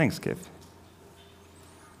Thanks, Kev.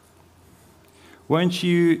 Won't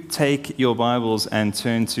you take your Bibles and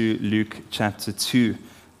turn to Luke chapter 2?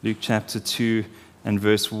 Luke chapter 2 and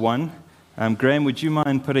verse 1. Graham, would you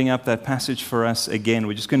mind putting up that passage for us again?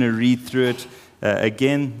 We're just going to read through it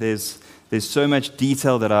again. There's so much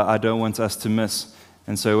detail that I don't want us to miss.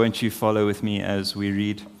 And so won't you follow with me as we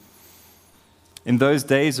read? In those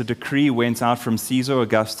days, a decree went out from Caesar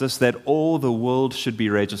Augustus that all the world should be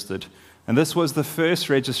registered. And this was the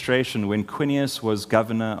first registration when Quirinius was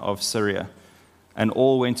governor of Syria. And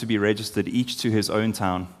all went to be registered, each to his own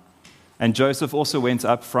town. And Joseph also went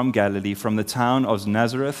up from Galilee, from the town of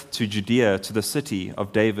Nazareth to Judea, to the city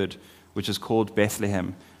of David, which is called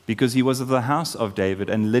Bethlehem, because he was of the house of David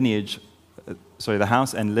and the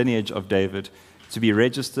house and lineage of David, to be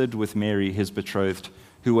registered with Mary, his betrothed,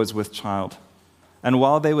 who was with child. And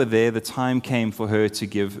while they were there, the time came for her to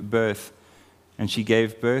give birth. And she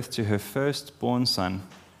gave birth to her firstborn son,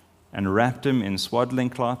 and wrapped him in swaddling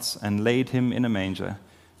cloths, and laid him in a manger,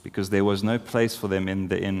 because there was no place for them in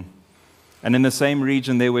the inn. And in the same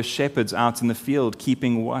region there were shepherds out in the field,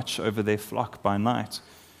 keeping watch over their flock by night.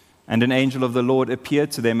 And an angel of the Lord appeared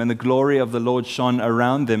to them, and the glory of the Lord shone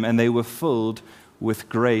around them, and they were filled with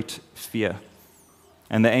great fear.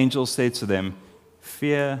 And the angel said to them,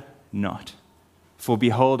 "Fear not. For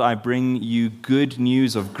behold, I bring you good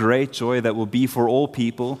news of great joy that will be for all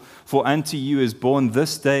people. For unto you is born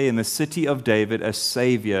this day in the city of David a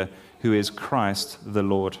Savior, who is Christ the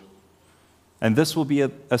Lord. And this will be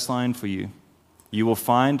a sign for you. You will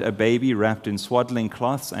find a baby wrapped in swaddling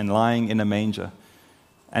cloths and lying in a manger."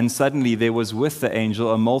 And suddenly there was with the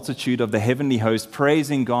angel a multitude of the heavenly host,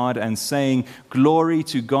 praising God and saying, "Glory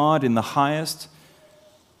to God in the highest,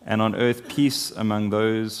 and on earth peace among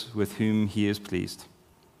those with whom he is pleased."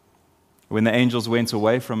 When the angels went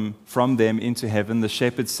away from them into heaven, the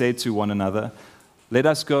shepherds said to one another, "Let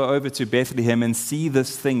us go over to Bethlehem and see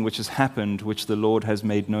this thing which has happened, which the Lord has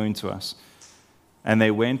made known to us." And they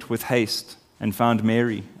went with haste and found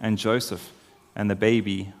Mary and Joseph and the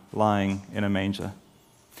baby lying in a manger.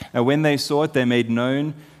 And when they saw it, they made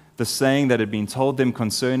known the saying that had been told them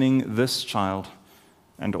concerning this child.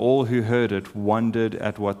 And all who heard it wondered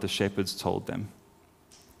at what the shepherds told them.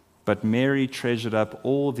 But Mary treasured up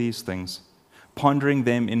all these things, pondering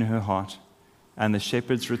them in her heart. And the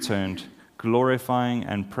shepherds returned, glorifying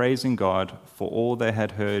and praising God for all they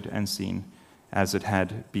had heard and seen, as it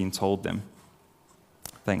had been told them.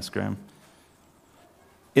 Thanks, Graham.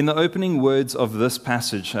 In the opening words of this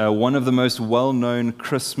passage, one of the most well-known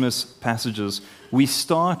Christmas passages, we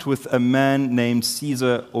start with a man named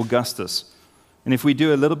Caesar Augustus. And if we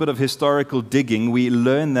do a little bit of historical digging, we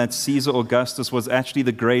learn that Caesar Augustus was actually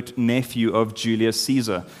the great nephew of Julius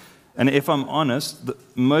Caesar. And if I'm honest,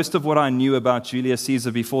 most of what I knew about Julius Caesar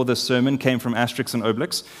before this sermon came from Asterix and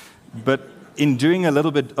Obelix. But in doing a little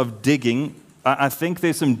bit of digging, I think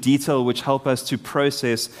there's some detail which help us to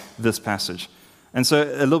process this passage. And so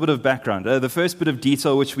a little bit of background. The first bit of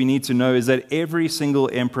detail which we need to know is that every single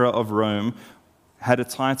emperor of Rome had a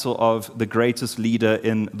title of the greatest leader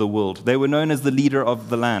in the world. They were known as the leader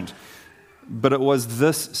of the land. But it was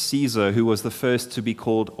this Caesar who was the first to be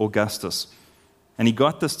called Augustus. And he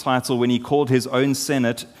got this title when he called his own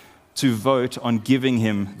Senate to vote on giving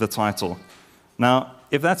him the title. Now,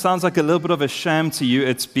 if that sounds like a little bit of a sham to you,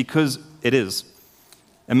 it's because it is.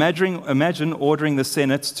 Imagine ordering the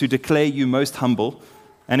Senate to declare you most humble,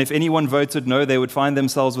 and if anyone voted no, they would find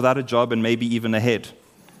themselves without a job and maybe even a head.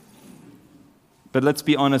 But let's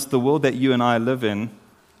be honest, the world that you and I live in,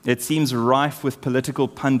 it seems rife with political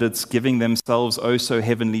pundits giving themselves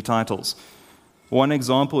oh-so-heavenly titles. One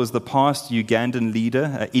example is the past Ugandan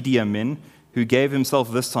leader, Idi Amin, who gave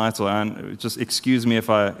himself this title, and just excuse me if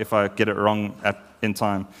I get it wrong in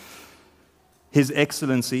time. His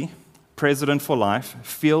Excellency, President for Life,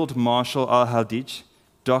 Field Marshal Al-Hadij,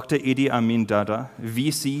 Dr. Idi Amin Dada,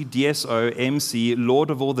 VC, DSO, MC,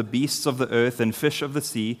 Lord of all the beasts of the earth and fish of the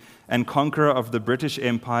sea, and conqueror of the British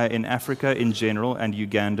Empire in Africa in general and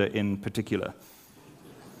Uganda in particular.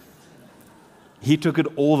 He took it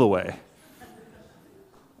all the way.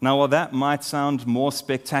 Now, while that might sound more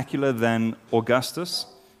spectacular than Augustus,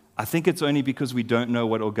 I think it's only because we don't know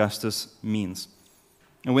what Augustus means.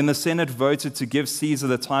 And when the Senate voted to give Caesar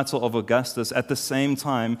the title of Augustus, at the same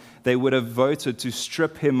time, they would have voted to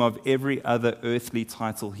strip him of every other earthly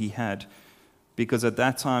title he had, because at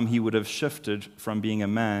that time he would have shifted from being a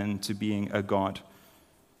man to being a god.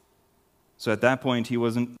 So at that point, he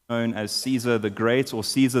wasn't known as Caesar the Great or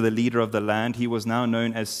Caesar the leader of the land. He was now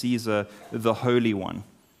known as Caesar the Holy One,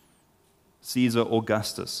 Caesar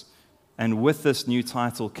Augustus. And with this new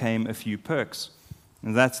title came a few perks.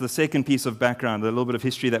 And that's the second piece of background, a little bit of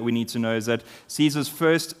history that we need to know, is that Caesar's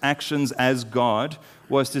first actions as God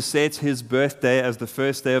was to set his birthday as the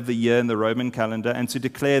first day of the year in the Roman calendar and to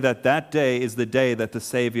declare that that day is the day that the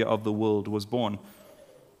Savior of the world was born.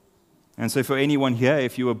 And so for anyone here,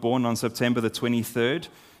 if you were born on September the 23rd,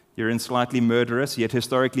 you're in slightly murderous, yet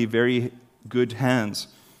historically very good hands.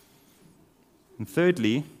 And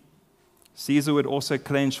thirdly, Caesar would also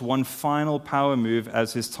clench one final power move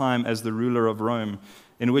as his time as the ruler of Rome,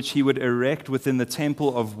 in which he would erect within the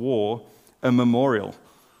Temple of War a memorial.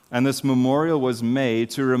 And this memorial was made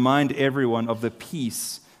to remind everyone of the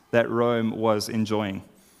peace that Rome was enjoying.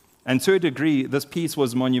 And to a degree, this peace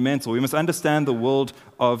was monumental. We must understand the world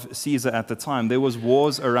of Caesar at the time. There was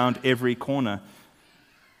wars around every corner.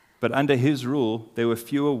 But under his rule, there were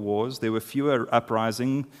fewer wars, there were fewer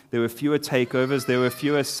uprisings, there were fewer takeovers, there were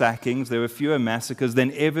fewer sackings, there were fewer massacres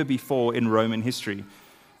than ever before in Roman history.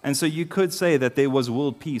 And so you could say that there was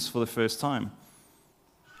world peace for the first time.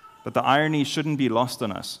 But the irony shouldn't be lost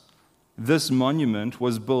on us. This monument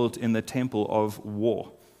was built in the temple of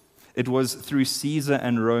war. It was through Caesar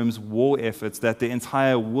and Rome's war efforts that the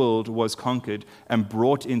entire world was conquered and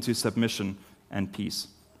brought into submission and peace.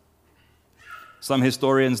 Some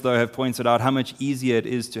historians, though, have pointed out how much easier it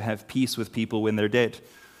is to have peace with people when they're dead.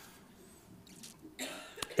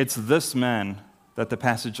 It's this man that the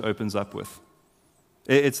passage opens up with.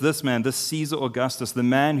 It's this man, this Caesar Augustus, the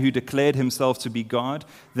man who declared himself to be God,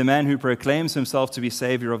 the man who proclaims himself to be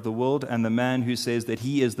Savior of the world, and the man who says that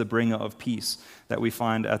he is the bringer of peace that we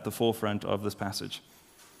find at the forefront of this passage.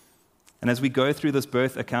 And as we go through this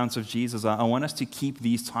birth account of Jesus, I want us to keep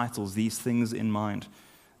these titles, these things in mind.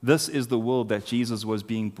 This is the world that Jesus was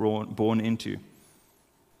being born into.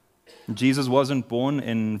 Jesus wasn't born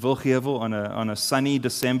in Wilgevel on a sunny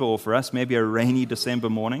December, or for us, maybe a rainy December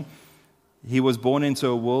morning. He was born into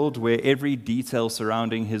a world where every detail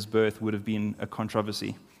surrounding his birth would have been a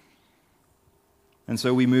controversy. And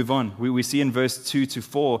so we move on. We see in verse 2 to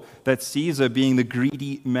 4 that Caesar, being the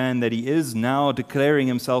greedy man that he is, now declaring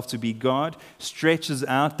himself to be God, stretches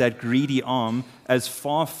out that greedy arm as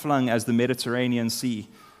far flung as the Mediterranean Sea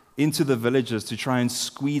into the villages to try and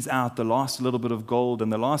squeeze out the last little bit of gold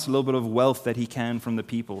and the last little bit of wealth that he can from the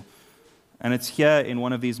people. And it's here in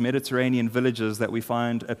one of these Mediterranean villages that we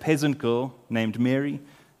find a peasant girl named Mary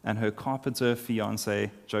and her carpenter fiancé,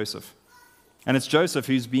 Joseph. And it's Joseph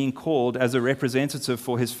who's being called as a representative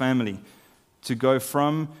for his family to go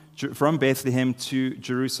from Bethlehem to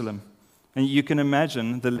Jerusalem. And you can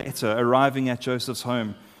imagine the letter arriving at Joseph's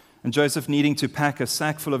home, and Joseph needing to pack a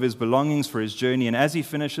sack full of his belongings for his journey. And as he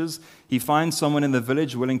finishes, he finds someone in the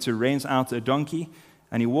village willing to rent out a donkey,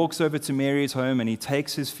 and he walks over to Mary's home and he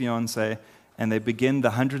takes his fiancée, and they begin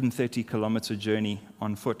the 130-kilometer journey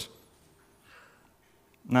on foot.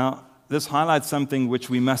 Now, this highlights something which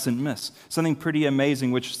we mustn't miss, something pretty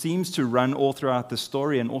amazing which seems to run all throughout the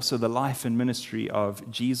story and also the life and ministry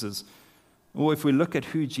of Jesus. Or if we look at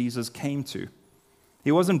who Jesus came to,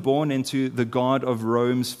 he wasn't born into the God of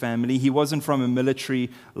Rome's family. He wasn't from a military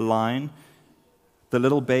line. The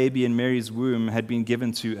little baby in Mary's womb had been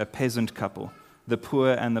given to a peasant couple, the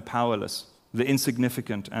poor and the powerless, the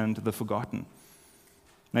insignificant and the forgotten.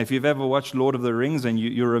 Now, if you've ever watched Lord of the Rings, and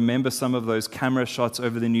you remember some of those camera shots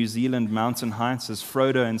over the New Zealand mountain heights as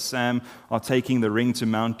Frodo and Sam are taking the ring to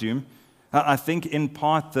Mount Doom, I think in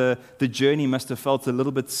part the journey must have felt a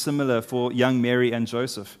little bit similar for young Mary and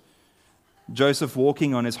Joseph. Joseph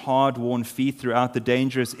walking on his hard-worn feet throughout the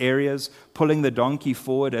dangerous areas, pulling the donkey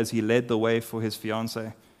forward as he led the way for his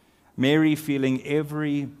fiancée. Mary feeling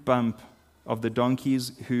every bump of the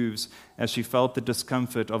donkey's hooves as she felt the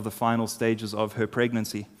discomfort of the final stages of her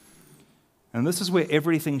pregnancy. And this is where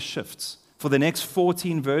everything shifts. For the next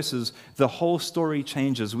 14 verses, the whole story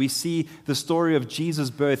changes. We see the story of Jesus'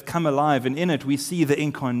 birth come alive, and in it we see the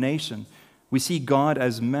incarnation. We see God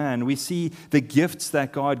as man. We see the gifts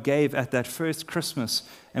that God gave at that first Christmas,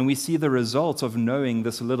 and we see the result of knowing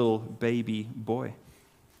this little baby boy.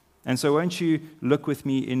 And so won't you look with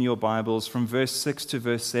me in your Bibles from verse 6 to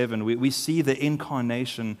verse 7. We see the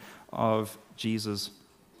incarnation of Jesus.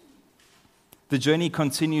 The journey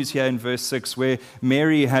continues here in verse 6, where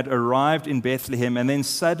Mary had arrived in Bethlehem, and then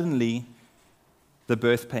suddenly the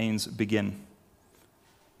birth pains begin.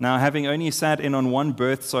 Now, having only sat in on one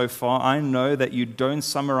birth so far, I know that you don't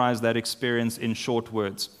summarize that experience in short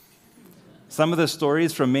words. Some of the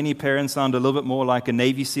stories from many parents sound a little bit more like a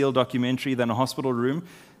Navy SEAL documentary than a hospital room,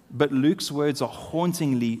 but Luke's words are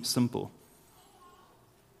hauntingly simple.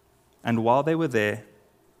 And while they were there,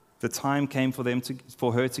 the time came for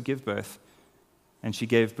her to give birth, and she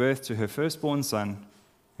gave birth to her firstborn son,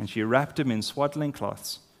 and she wrapped him in swaddling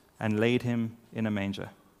cloths and laid him in a manger.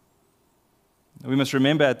 We must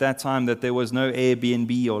remember at that time that there was no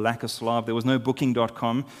Airbnb or Lacoslav, there was no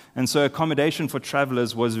Booking.com, and so accommodation for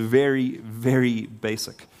travelers was very, very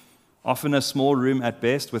basic. Often a small room at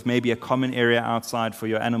best, with maybe a common area outside for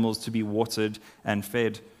your animals to be watered and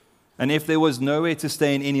fed. And if there was nowhere to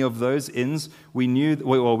stay in any of those inns, we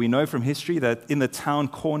know from history that in the town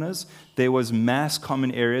corners, there was mass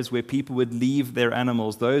common areas where people would leave their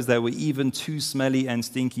animals, those that were even too smelly and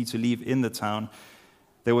stinky to leave in the town.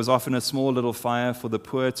 There was often a small little fire for the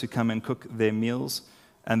poor to come and cook their meals,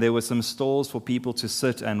 and there were some stalls for people to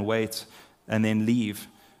sit and wait and then leave.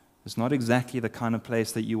 It's not exactly the kind of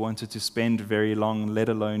place that you wanted to spend very long, let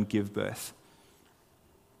alone give birth.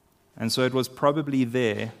 And so it was probably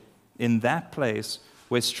there, in that place,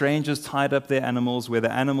 where strangers tied up their animals, where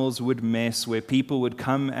the animals would mess, where people would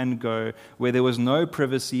come and go, where there was no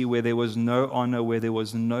privacy, where there was no honor, where there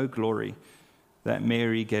was no glory, that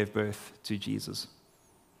Mary gave birth to Jesus.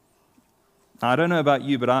 Now, I don't know about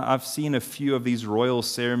you, but I've seen a few of these royal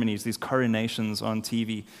ceremonies, these coronations on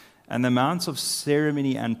TV, and the amount of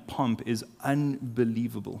ceremony and pomp is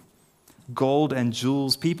unbelievable. Gold and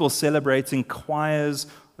jewels, people celebrating, choirs,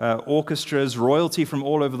 orchestras, royalty from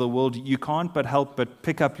all over the world. You can't but help but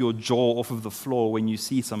pick up your jaw off of the floor when you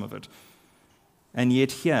see some of it. And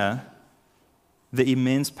yet here, the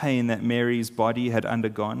immense pain that Mary's body had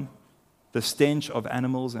undergone, the stench of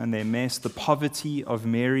animals and their mess, the poverty of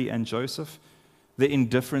Mary and Joseph, the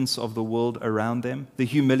indifference of the world around them, the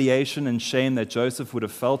humiliation and shame that Joseph would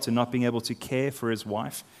have felt in not being able to care for his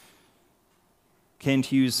wife. Kent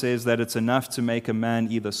Hughes says that it's enough to make a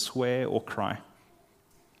man either swear or cry.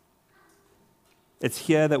 It's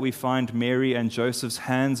here that we find Mary and Joseph's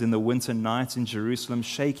hands in the winter night in Jerusalem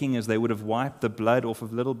shaking as they would have wiped the blood off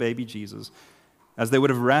of little baby Jesus, as they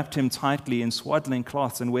would have wrapped him tightly in swaddling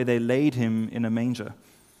cloths and where they laid him in a manger.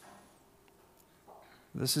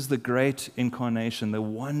 This is the great incarnation, the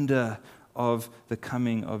wonder of the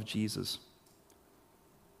coming of Jesus.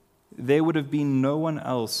 There would have been no one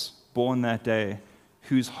else born that day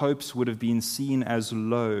whose hopes would have been seen as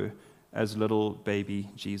low as little baby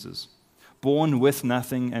Jesus. Born with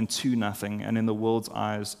nothing and to nothing, and in the world's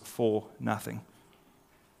eyes for nothing.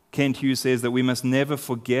 Kent Hughes says that we must never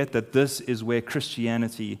forget that this is where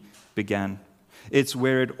Christianity began. It's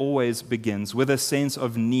where it always begins, with a sense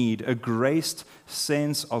of need, a graced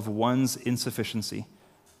sense of one's insufficiency.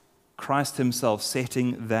 Christ himself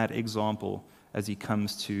setting that example as he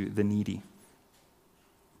comes to the needy.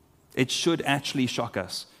 It should actually shock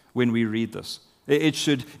us when we read this. It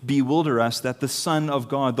should bewilder us that the Son of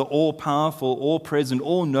God, the all-powerful, all-present,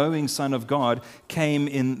 all-knowing Son of God, came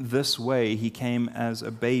in this way. He came as a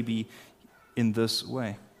baby in this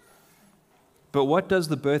way. But what does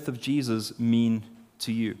the birth of Jesus mean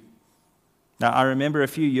to you? Now, I remember a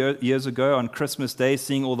few years ago on Christmas Day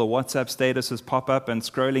seeing all the WhatsApp statuses pop up and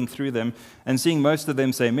scrolling through them and seeing most of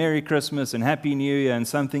them say Merry Christmas and Happy New Year and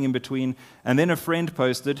something in between. And then a friend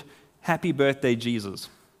posted, Happy Birthday, Jesus.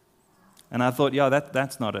 And I thought, yeah,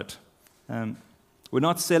 that's not it. We're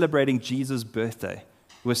not celebrating Jesus' birthday.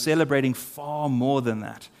 We're celebrating far more than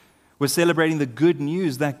that. We're celebrating the good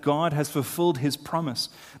news that God has fulfilled his promise,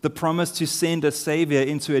 the promise to send a Savior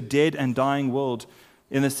into a dead and dying world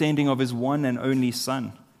in the sending of his one and only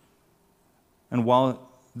Son. And while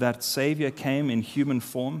that Savior came in human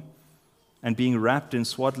form and being wrapped in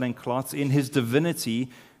swaddling cloths, in his divinity,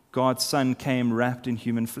 God's Son came wrapped in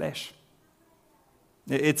human flesh.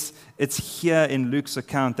 It's here in Luke's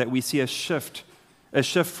account that we see a shift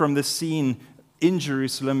from the scene in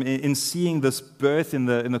Jerusalem, in seeing this birth in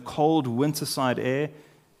the cold winterside air,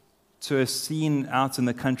 to a scene out in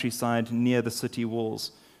the countryside near the city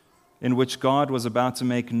walls, in which God was about to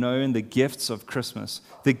make known the gifts of Christmas,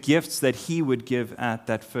 the gifts that he would give at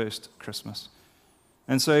that first Christmas.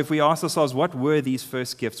 And so if we ask ourselves, what were these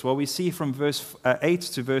first gifts? Well, we see from verse 8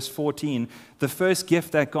 to verse 14, the first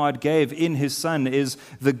gift that God gave in his Son is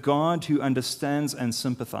the God who understands and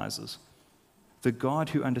sympathizes. The God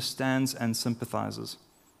who understands and sympathizes.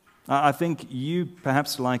 I think you,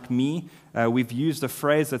 perhaps like me, we've used a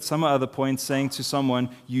phrase at some other point saying to someone,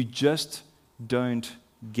 you just don't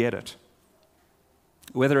get it.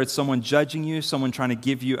 Whether it's someone judging you, someone trying to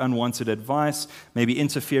give you unwanted advice, maybe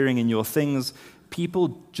interfering in your things,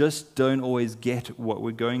 people just don't always get what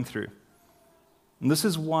we're going through. And this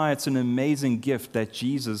is why it's an amazing gift that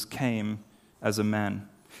Jesus came as a man.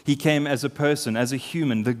 He came as a person, as a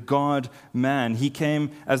human, the God-man. He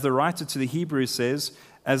came, as the writer to the Hebrews says,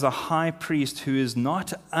 as a high priest who is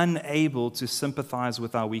not unable to sympathize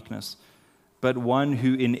with our weakness, but one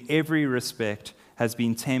who in every respect has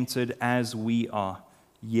been tempted as we are,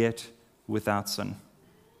 yet without sin.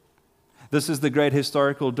 This is the great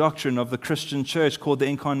historical doctrine of the Christian church called the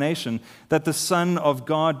Incarnation, that the Son of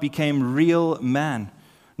God became real man,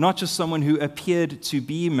 not just someone who appeared to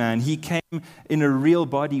be man. He came in a real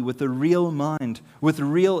body with a real mind, with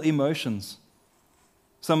real emotions.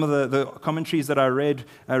 Some of the commentaries that I read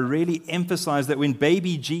really emphasize that when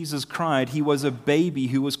baby Jesus cried, he was a baby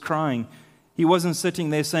who was crying. He wasn't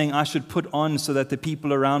sitting there saying, I should put on so that the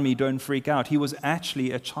people around me don't freak out. He was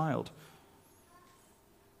actually a child.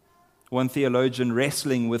 One theologian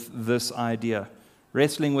wrestling with this idea,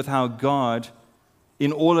 wrestling with how God,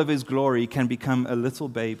 in all of his glory, can become a little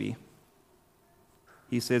baby.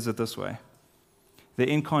 He says it this way: the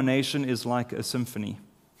incarnation is like a symphony,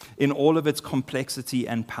 in all of its complexity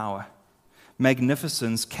and power,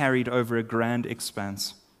 magnificence carried over a grand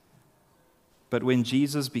expanse. But when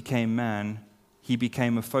Jesus became man, he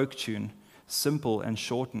became a folk tune, simple and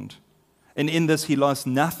shortened. And in this, he lost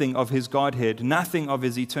nothing of his Godhead, nothing of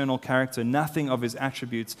his eternal character, nothing of his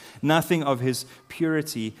attributes, nothing of his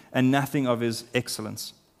purity, and nothing of his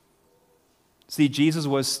excellence. See, Jesus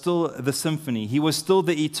was still the symphony. He was still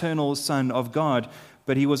the eternal Son of God,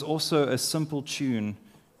 but he was also a simple tune,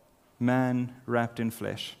 man wrapped in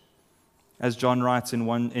flesh. As John writes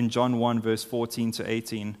in John 1, verse 14 to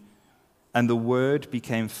 18, and the Word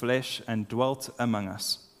became flesh and dwelt among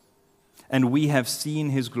us. And we have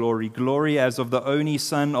seen his glory, glory as of the only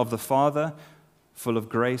Son of the Father, full of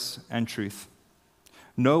grace and truth.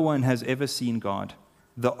 No one has ever seen God,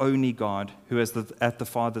 the only God who is at the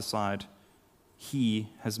Father's side. He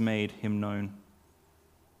has made him known.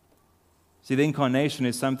 See, the incarnation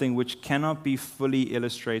is something which cannot be fully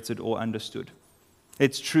illustrated or understood.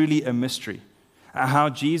 It's truly a mystery. How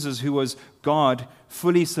Jesus, who was God,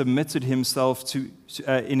 fully submitted himself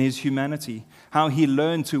in his humanity. How he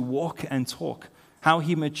learned to walk and talk. How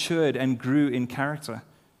he matured and grew in character.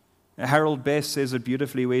 Harold Best says it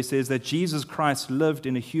beautifully, where he says that Jesus Christ lived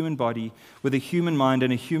in a human body with a human mind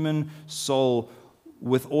and a human soul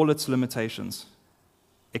with all its limitations,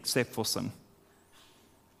 except for sin.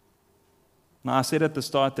 Now, I said at the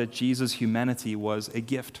start that Jesus' humanity was a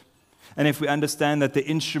gift. And if we understand that the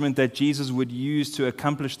instrument that Jesus would use to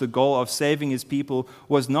accomplish the goal of saving his people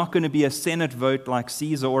was not going to be a Senate vote like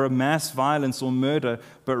Caesar or a mass violence or murder,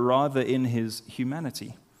 but rather in his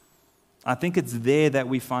humanity, I think it's there that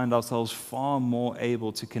we find ourselves far more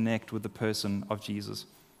able to connect with the person of Jesus.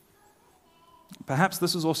 Perhaps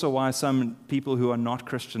this is also why some people who are not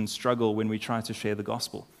Christians struggle when we try to share the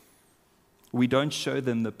gospel. We don't show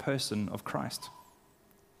them the person of Christ.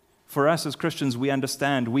 For us as Christians, we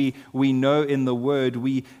understand, we know in the Word,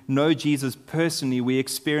 we know Jesus personally, we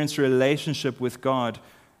experience a relationship with God.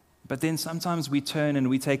 But then sometimes we turn and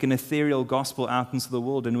we take an ethereal gospel out into the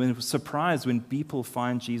world, and we're surprised when people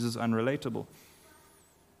find Jesus unrelatable.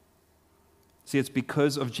 See, it's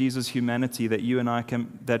because of Jesus' humanity that you and I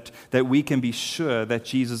that we can be sure that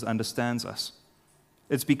Jesus understands us.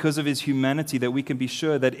 It's because of his humanity that we can be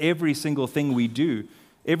sure that every single thing we do,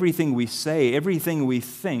 everything we say, everything we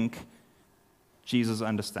think, Jesus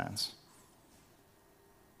understands.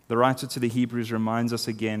 The writer to the Hebrews reminds us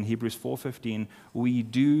again, Hebrews 4:15, we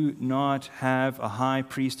do not have a high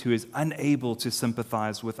priest who is unable to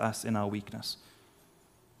sympathize with us in our weakness.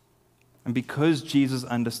 And because Jesus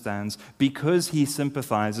understands, because he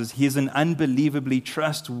sympathizes, he is an unbelievably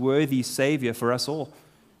trustworthy Savior for us all.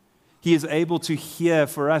 He is able to hear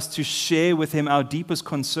for us, to share with him our deepest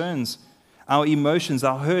concerns, our emotions,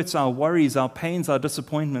 our hurts, our worries, our pains, our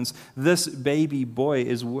disappointments. This baby boy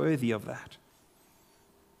is worthy of that.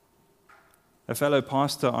 A fellow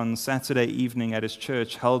pastor on Saturday evening at his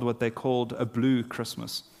church held what they called a blue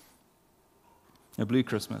Christmas. A blue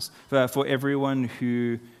Christmas. For everyone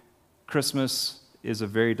who Christmas is a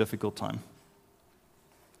very difficult time.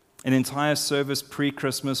 An entire service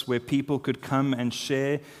pre-Christmas where people could come and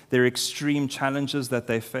share their extreme challenges that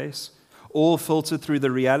they face, all filtered through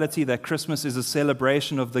the reality that Christmas is a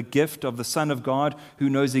celebration of the gift of the Son of God who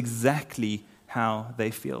knows exactly how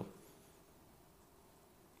they feel.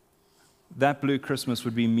 That blue Christmas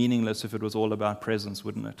would be meaningless if it was all about presents,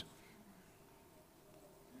 wouldn't it?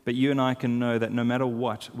 But you and I can know that no matter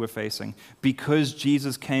what we're facing, because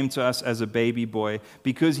Jesus came to us as a baby boy,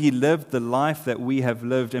 because he lived the life that we have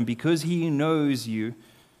lived, and because he knows you,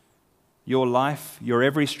 your life, your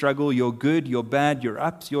every struggle, your good, your bad, your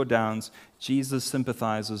ups, your downs, Jesus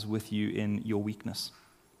sympathizes with you in your weakness.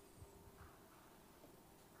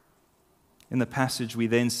 In the passage, we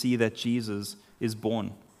then see that Jesus is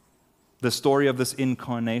born. The story of this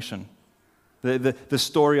incarnation. The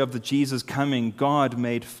story of the Jesus coming, God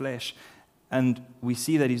made flesh. And we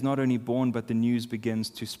see that he's not only born, but the news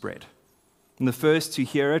begins to spread. And the first to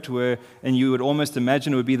hear it were, and you would almost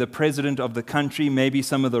imagine it would be the president of the country, maybe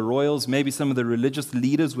some of the royals, maybe some of the religious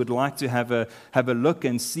leaders would like to have a look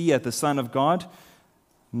and see at the Son of God.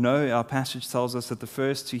 No, our passage tells us that the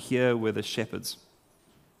first to hear were the shepherds.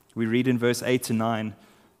 We read in verse 8 to 9,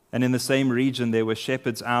 and in the same region there were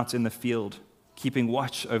shepherds out in the field, keeping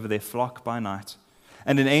watch over their flock by night.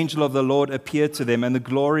 And an angel of the Lord appeared to them, and the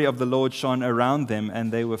glory of the Lord shone around them,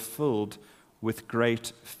 and they were filled with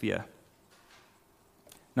great fear.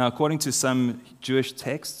 Now, according to some Jewish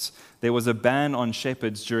texts, there was a ban on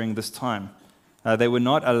shepherds during this time. They were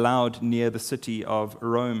not allowed near the city of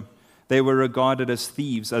Rome. They were regarded as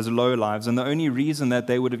thieves, as lowlives, and the only reason that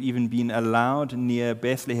they would have even been allowed near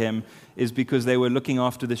Bethlehem is because they were looking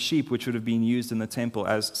after the sheep, which would have been used in the temple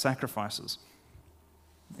as sacrifices.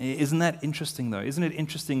 Isn't that interesting, though? Isn't it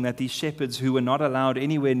interesting that these shepherds who were not allowed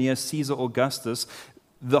anywhere near Caesar Augustus,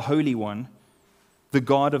 the Holy One, the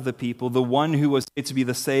God of the people, the one who was said to be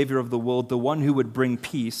the Savior of the world, the one who would bring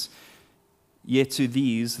peace, yet to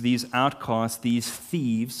these outcasts, these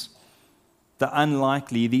thieves, the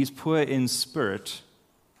unlikely, these poor in spirit,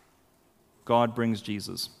 God brings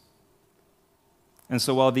Jesus. And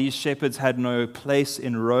so while these shepherds had no place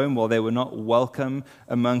in Rome, while they were not welcome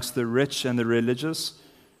amongst the rich and the religious,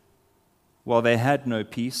 while they had no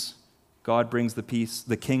peace, God brings the peace,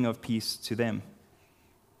 the King of peace, to them.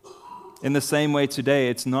 In the same way today,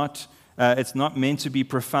 it's not meant to be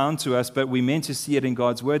profound to us, but we're meant to see it in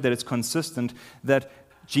God's word, that it's consistent, that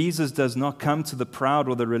Jesus does not come to the proud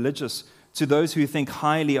or the religious, to those who think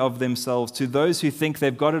highly of themselves, to those who think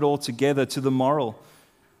they've got it all together, to the moral.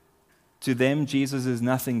 To them, Jesus is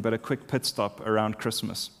nothing but a quick pit stop around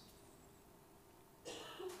Christmas.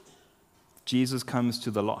 Jesus comes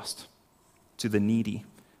to the lost, to the needy,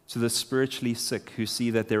 to the spiritually sick who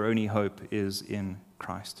see that their only hope is in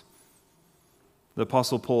Christ. The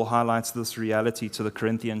Apostle Paul highlights this reality to the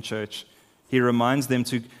Corinthian church. He reminds them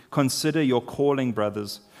to consider your calling,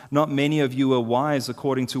 brothers. Not many of you were wise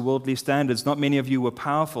according to worldly standards. Not many of you were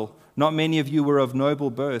powerful. Not many of you were of noble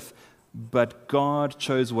birth. But God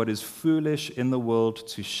chose what is foolish in the world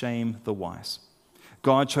to shame the wise.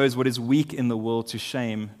 God chose what is weak in the world to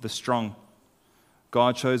shame the strong.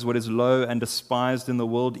 God chose what is low and despised in the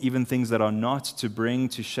world, even things that are not, to bring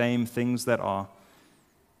to shame things that are,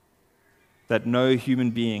 that no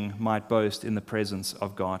human being might boast in the presence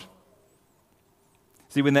of God.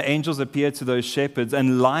 See, when the angels appeared to those shepherds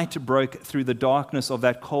and light broke through the darkness of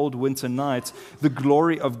that cold winter night, the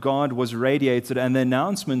glory of God was radiated, and the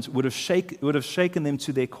announcement would have shaken them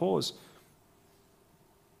to their cause.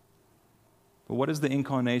 But what is the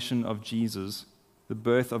incarnation of Jesus, the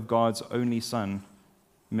birth of God's only Son,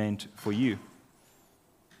 meant for you?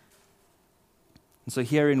 And so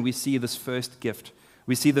herein we see this first gift.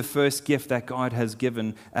 We see the first gift that God has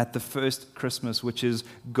given at the first Christmas, which is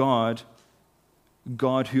God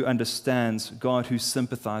who understands, God who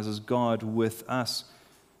sympathizes, God with us.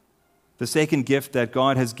 The second gift that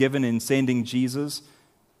God has given in sending Jesus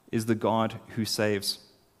is the God who saves.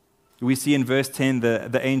 We see in verse 10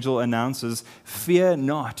 the angel announces, "Fear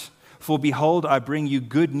not, for behold, I bring you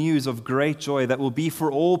good news of great joy that will be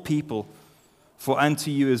for all people. For unto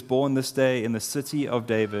you is born this day in the city of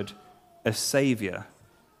David a Savior,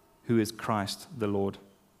 who is Christ the Lord."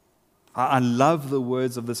 I love the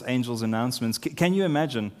words of this angel's announcements. Can you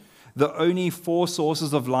imagine? The only four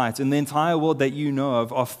sources of light in the entire world that you know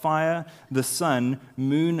of are fire, the sun,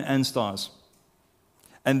 moon, and stars.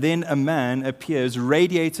 And then a man appears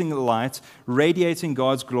radiating light, radiating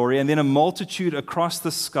God's glory, and then a multitude across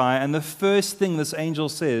the sky. And the first thing this angel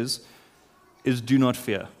says is, "Do not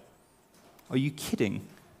fear." Are you kidding?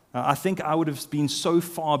 I think I would have been so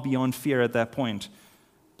far beyond fear at that point.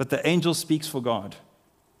 But the angel speaks for God.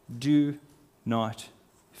 Do not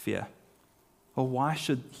fear. Well, why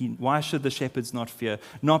should the shepherds not fear?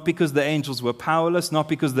 Not because the angels were powerless, not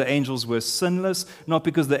because the angels were sinless, not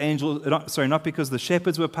because the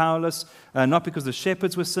shepherds were powerless, not because the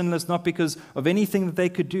shepherds were sinless, not because of anything that they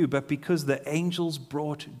could do, but because the angels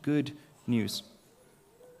brought good news.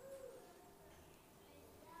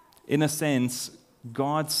 In a sense,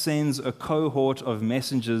 God sends a cohort of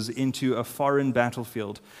messengers into a foreign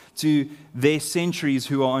battlefield to their sentries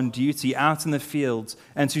who are on duty out in the fields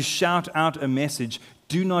and to shout out a message,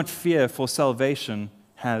 "Do not fear, for salvation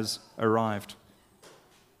has arrived."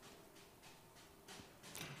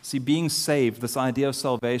 See, being saved, this idea of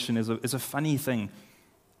salvation is a funny thing.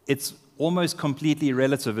 It's almost completely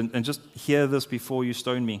relative, and just hear this before you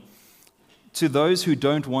stone me. To those who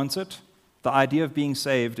don't want it, the idea of being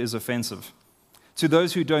saved is offensive. To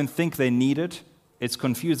those who don't think they need it, it's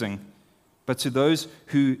confusing. But to those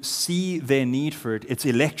who see their need for it, it's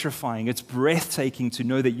electrifying, it's breathtaking to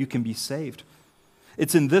know that you can be saved.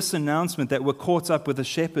 It's in this announcement that we're caught up with the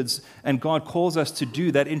shepherds, and God calls us to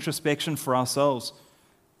do that introspection for ourselves.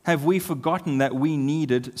 Have we forgotten that we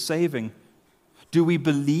needed saving? Do we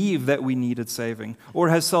believe that we needed saving? Or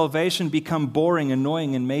has salvation become boring,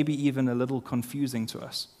 annoying, and maybe even a little confusing to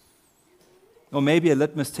us? Or maybe a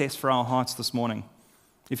litmus test for our hearts this morning.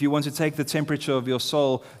 If you want to take the temperature of your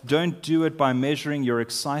soul, don't do it by measuring your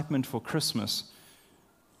excitement for Christmas.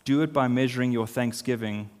 Do it by measuring your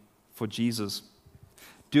thanksgiving for Jesus.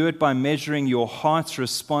 Do it by measuring your heart's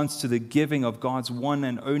response to the giving of God's one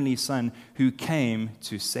and only Son who came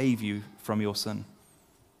to save you from your sin.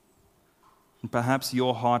 And perhaps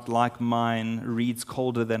your heart, like mine, reads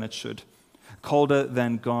colder than it should, colder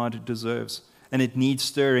than God deserves, and it needs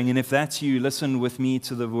stirring. And if that's you, listen with me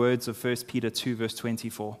to the words of 1 Peter 2, verse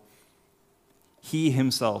 24. He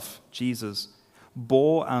himself, Jesus,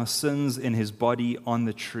 bore our sins in his body on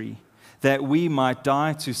the tree, that we might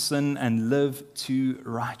die to sin and live to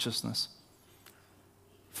righteousness.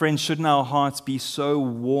 Friends, shouldn't our hearts be so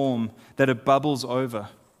warm that it bubbles over?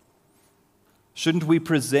 Shouldn't we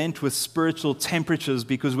present with spiritual temperatures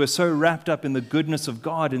because we're so wrapped up in the goodness of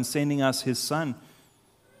God in sending us his Son?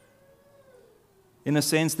 In a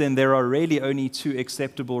sense, then, there are really only two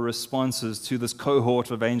acceptable responses to this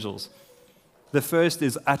cohort of angels. The first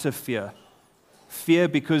is utter fear. Fear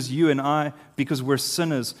because you and I, because we're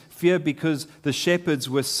sinners. Fear because the shepherds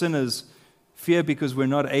were sinners. Fear because we're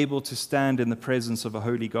not able to stand in the presence of a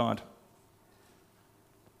holy God.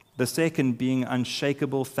 The second being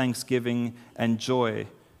unshakable thanksgiving and joy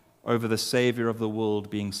over the Savior of the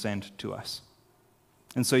world being sent to us.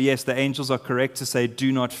 And so, yes, the angels are correct to say,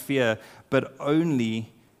 do not fear, but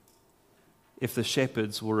only if the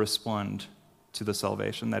shepherds will respond to the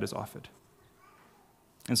salvation that is offered.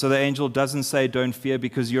 And so the angel doesn't say, don't fear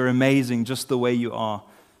because you're amazing just the way you are,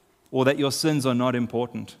 or that your sins are not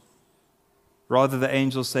important. Rather, the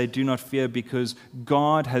angels say, do not fear because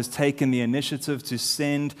God has taken the initiative to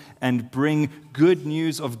send and bring good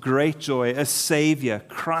news of great joy, a Savior,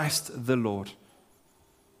 Christ the Lord.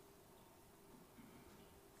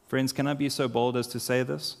 Friends, can I be so bold as to say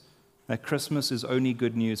this? That Christmas is only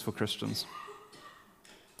good news for Christians.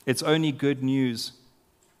 It's only good news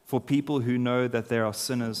for people who know that they are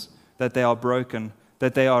sinners, that they are broken,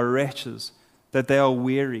 that they are wretches, that they are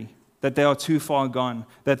weary, that they are too far gone,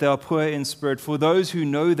 that they are poor in spirit, for those who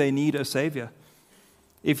know they need a Savior.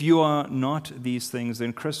 If you are not these things,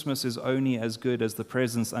 then Christmas is only as good as the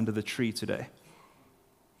presents under the tree today.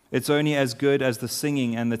 It's only as good as the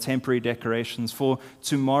singing and the temporary decorations. For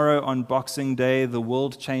tomorrow on Boxing Day, the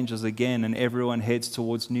world changes again and everyone heads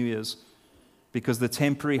towards New Year's because the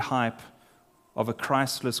temporary hype of a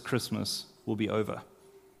Christless Christmas will be over.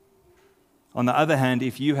 On the other hand,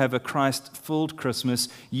 if you have a Christ-filled Christmas,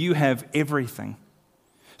 you have everything.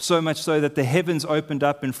 So much so that the heavens opened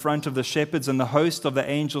up in front of the shepherds and the host of the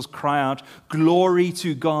angels cry out, "Glory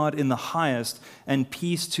to God in the highest, and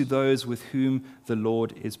peace to those with whom the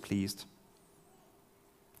Lord is pleased."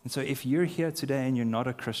 And so if you're here today and you're not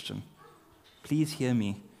a Christian, please hear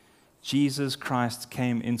me. Jesus Christ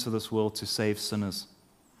came into this world to save sinners,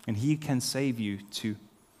 and he can save you too.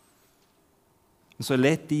 And so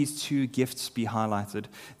let these two gifts be highlighted.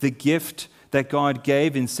 The gift that God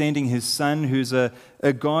gave in sending his Son, who's a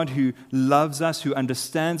God who loves us, who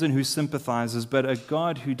understands and who sympathizes, but a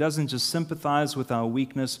God who doesn't just sympathize with our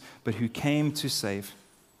weakness, but who came to save.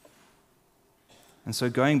 And so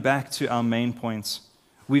going back to our main points,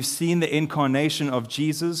 we've seen the incarnation of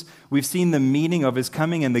Jesus, we've seen the meaning of his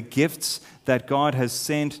coming and the gifts that God has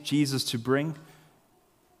sent Jesus to bring.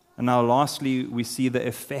 And now lastly, we see the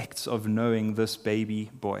effects of knowing this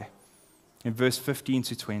baby boy. In verse 15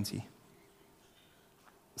 to 20.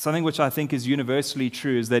 Something which I think is universally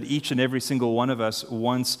true is that each and every single one of us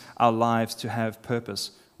wants our lives to have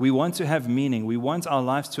purpose. We want to have meaning. We want our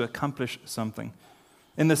lives to accomplish something.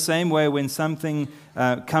 In the same way, when something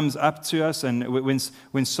comes up to us and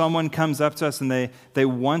when someone comes up to us and they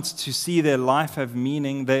want to see their life have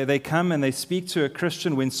meaning, they come and they speak to a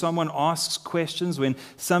Christian. When someone asks questions, when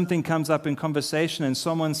something comes up in conversation and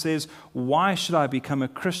someone says, "Why should I become a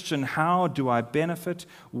Christian? How do I benefit?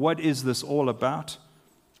 What is this all about?"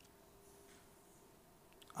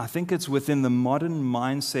 I think it's within the modern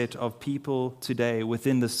mindset of people today,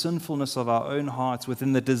 within the sinfulness of our own hearts,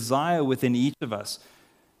 within the desire within each of us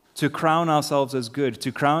to crown ourselves as good,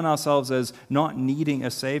 to crown ourselves as not needing a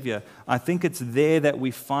Savior. I think it's there that we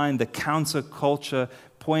find the counterculture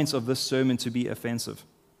points of this sermon to be offensive.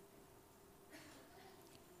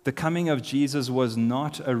 The coming of Jesus was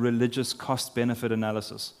not a religious cost-benefit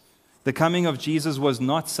analysis. The coming of Jesus was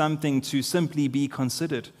not something to simply be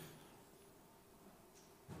considered.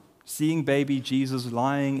 Seeing baby Jesus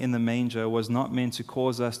lying in the manger was not meant to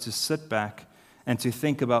cause us to sit back and to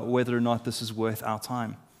think about whether or not this is worth our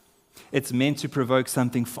time. It's meant to provoke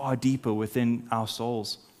something far deeper within our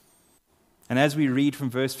souls. And as we read from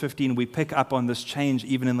verse 15, we pick up on this change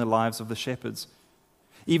even in the lives of the shepherds.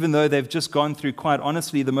 Even though they've just gone through, quite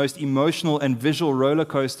honestly, the most emotional and visual roller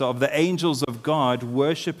coaster of the angels of God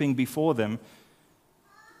worshiping before them,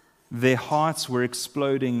 their hearts were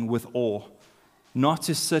exploding with awe, not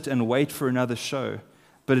to sit and wait for another show,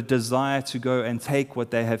 but a desire to go and take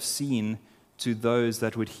what they have seen to those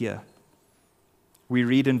that would hear. We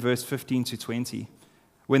read in verse 15 to 20,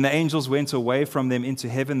 when the angels went away from them into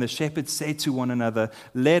heaven, the shepherds said to one another,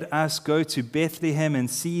 "Let us go to Bethlehem and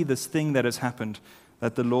see this thing that has happened,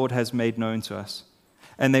 that the Lord has made known to us."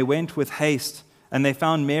 And they went with haste, and they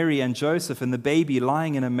found Mary and Joseph and the baby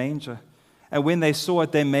lying in a manger. And when they saw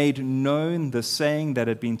it, they made known the saying that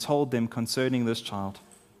had been told them concerning this child.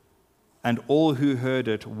 And all who heard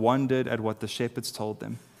it wondered at what the shepherds told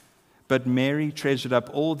them. But Mary treasured up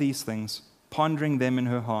all these things, pondering them in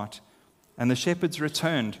her heart. And the shepherds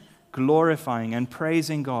returned, glorifying and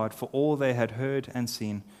praising God for all they had heard and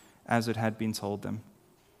seen, as it had been told them.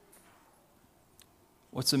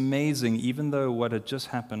 What's amazing, even though what had just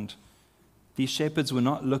happened, these shepherds were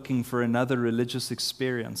not looking for another religious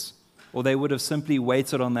experience, or they would have simply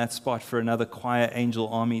waited on that spot for another choir angel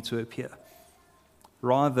army to appear.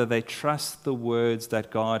 Rather, they trust the words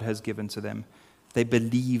that God has given to them. They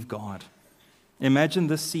believe God. Imagine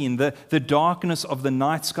this scene. The darkness of the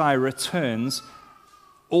night sky returns,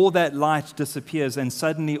 all that light disappears, and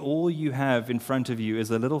suddenly all you have in front of you is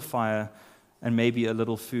a little fire and maybe a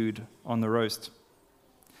little food on the roast.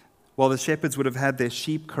 While the shepherds would have had their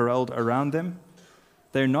sheep corralled around them,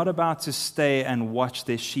 they're not about to stay and watch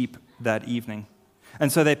their sheep that evening.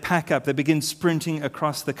 And so they pack up, they begin sprinting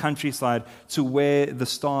across the countryside to where the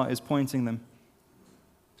star is pointing them.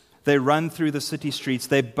 They run through the city streets,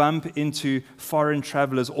 they bump into foreign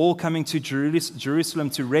travelers, all coming to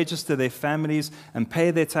Jerusalem to register their families and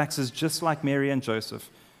pay their taxes just like Mary and Joseph.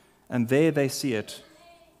 And there they see it,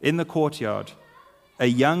 in the courtyard, a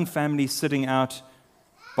young family sitting out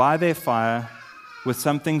by their fire with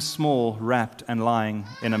something small wrapped and lying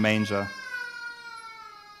in a manger.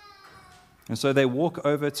 And so they walk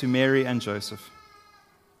over to Mary and Joseph.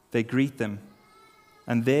 They greet them,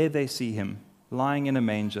 and there they see him, lying in a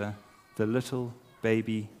manger, the little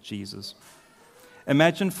baby Jesus.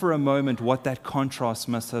 Imagine for a moment what that contrast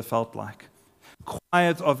must have felt like.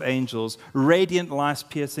 Choirs of angels, radiant lights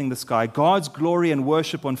piercing the sky, God's glory and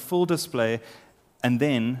worship on full display, and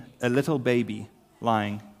then a little baby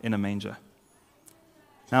lying in a manger.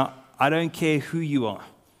 Now, I don't care who you are.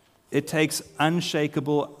 It takes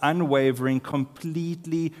unshakable, unwavering,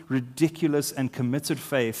 completely ridiculous and committed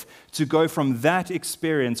faith to go from that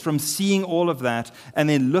experience, from seeing all of that, and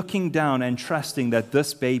then looking down and trusting that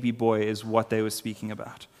this baby boy is what they were speaking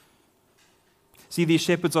about. See, these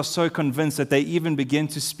shepherds are so convinced that they even begin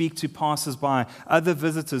to speak to passers-by, other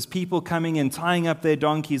visitors, people coming in, tying up their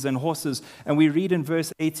donkeys and horses. And we read in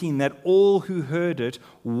verse 18 that all who heard it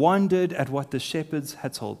wondered at what the shepherds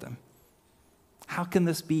had told them. How can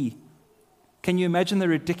this be? Can you imagine the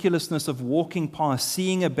ridiculousness of walking past,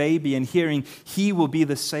 seeing a baby and hearing he will be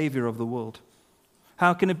the Savior of the world?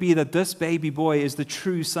 How can it be that this baby boy is the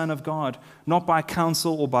true Son of God, not by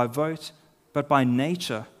counsel or by vote, but by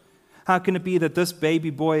nature? How can it be that this baby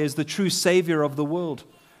boy is the true Savior of the world?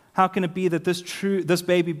 How can it be that this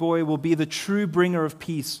baby boy will be the true bringer of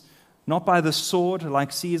peace, not by the sword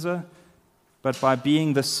like Caesar, but by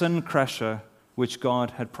being the sin crusher which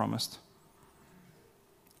God had promised?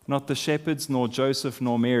 Not the shepherds, nor Joseph,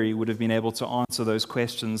 nor Mary would have been able to answer those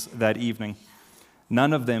questions that evening.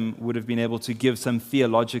 None of them would have been able to give some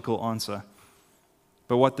theological answer.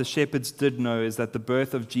 But what the shepherds did know is that the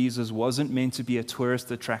birth of Jesus wasn't meant to be a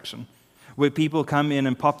tourist attraction, where people come in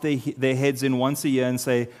and pop their heads in once a year and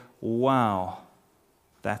say, "Wow,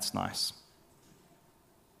 that's nice."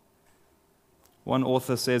 One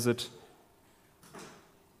author says it,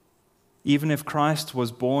 even if Christ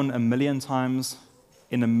was born 1,000,000 times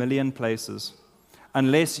in 1,000,000 places,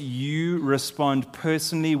 unless you respond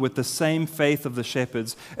personally with the same faith of the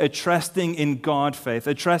shepherds, a trusting in God faith,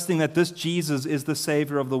 a trusting that this Jesus is the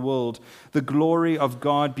Savior of the world, the glory of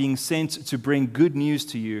God being sent to bring good news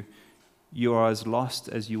to you, you are as lost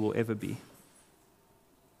as you will ever be.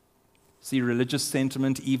 See, religious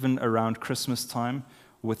sentiment, even around Christmas time,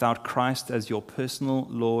 without Christ as your personal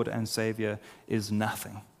Lord and Savior, is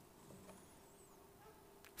nothing.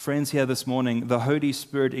 Friends, here this morning, the Holy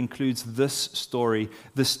Spirit includes this story,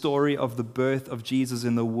 the story of the birth of Jesus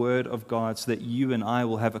in the Word of God, so that you and I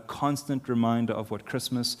will have a constant reminder of what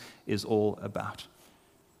Christmas is all about.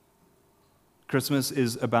 Christmas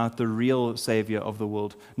is about the real Savior of the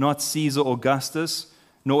world, not Caesar Augustus,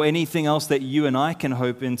 nor anything else that you and I can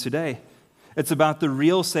hope in today. It's about the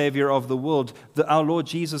real Savior of the world, our Lord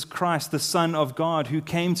Jesus Christ, the Son of God, who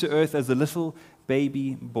came to earth as a little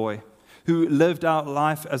baby boy, who lived out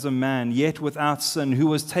life as a man, yet without sin, who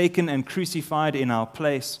was taken and crucified in our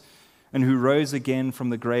place, and who rose again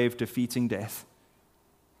from the grave, defeating death,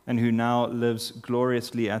 and who now lives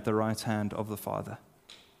gloriously at the right hand of the Father.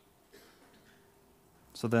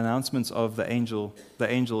 So the announcements of the angel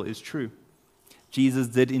is true. Jesus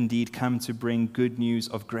did indeed come to bring good news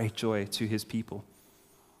of great joy to his people.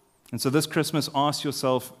 And so this Christmas, ask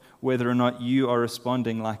yourself whether or not you are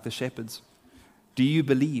responding like the shepherds. Do you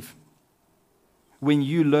believe? When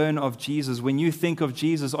you learn of Jesus, when you think of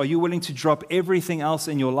Jesus, are you willing to drop everything else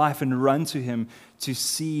in your life and run to him to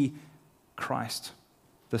see Christ,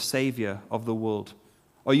 the Savior of the world?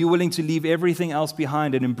 Are you willing to leave everything else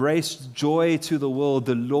behind and embrace joy to the world?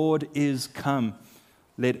 The Lord is come.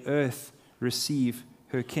 Let earth receive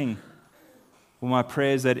her King. Well, my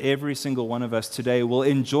prayer is that every single one of us today will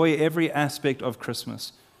enjoy every aspect of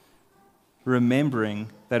Christmas,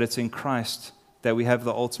 remembering that it's in Christ that we have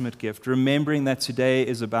the ultimate gift, remembering that today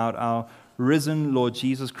is about our risen Lord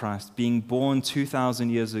Jesus Christ being born 2,000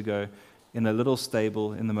 years ago in a little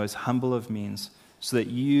stable in the most humble of means, so that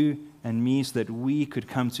you and me, so that we could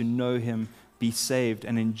come to know him, be saved,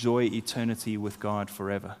 and enjoy eternity with God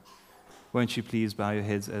forever. Won't you please bow your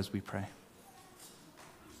heads as we pray?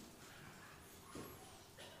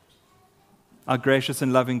 Our gracious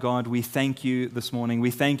and loving God, we thank you this morning. We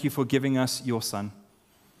thank you for giving us your Son.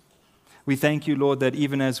 We thank you, Lord, that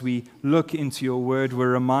even as we look into your word,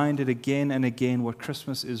 we're reminded again and again what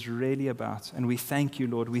Christmas is really about. And we thank you,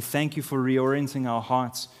 Lord. We thank you for reorienting our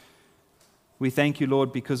hearts. We thank you,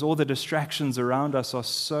 Lord, because all the distractions around us are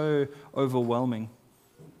so overwhelming.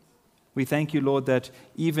 We thank you, Lord, that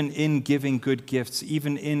even in giving good gifts,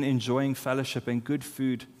 even in enjoying fellowship and good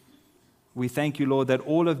food, we thank you, Lord, that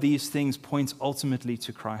all of these things point ultimately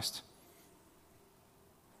to Christ.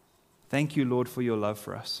 Thank you, Lord, for your love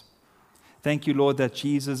for us. Thank you, Lord, that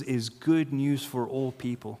Jesus is good news for all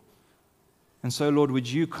people. And so, Lord, would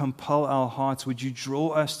you compel our hearts? Would you draw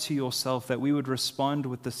us to yourself, that we would respond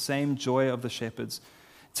with the same joy of the shepherds,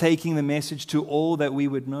 taking the message to all that we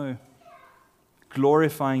would know,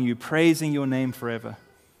 glorifying you, praising your name forever.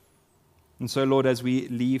 And so, Lord, as we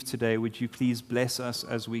leave today, would you please bless us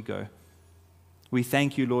as we go? We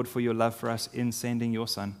thank you, Lord, for your love for us in sending your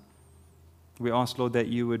Son. We ask, Lord, that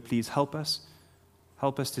you would please help us.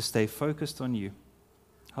 Help us to stay focused on you.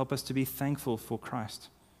 Help us to be thankful for Christ.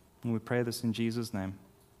 And we pray this in Jesus' name.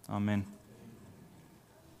 Amen.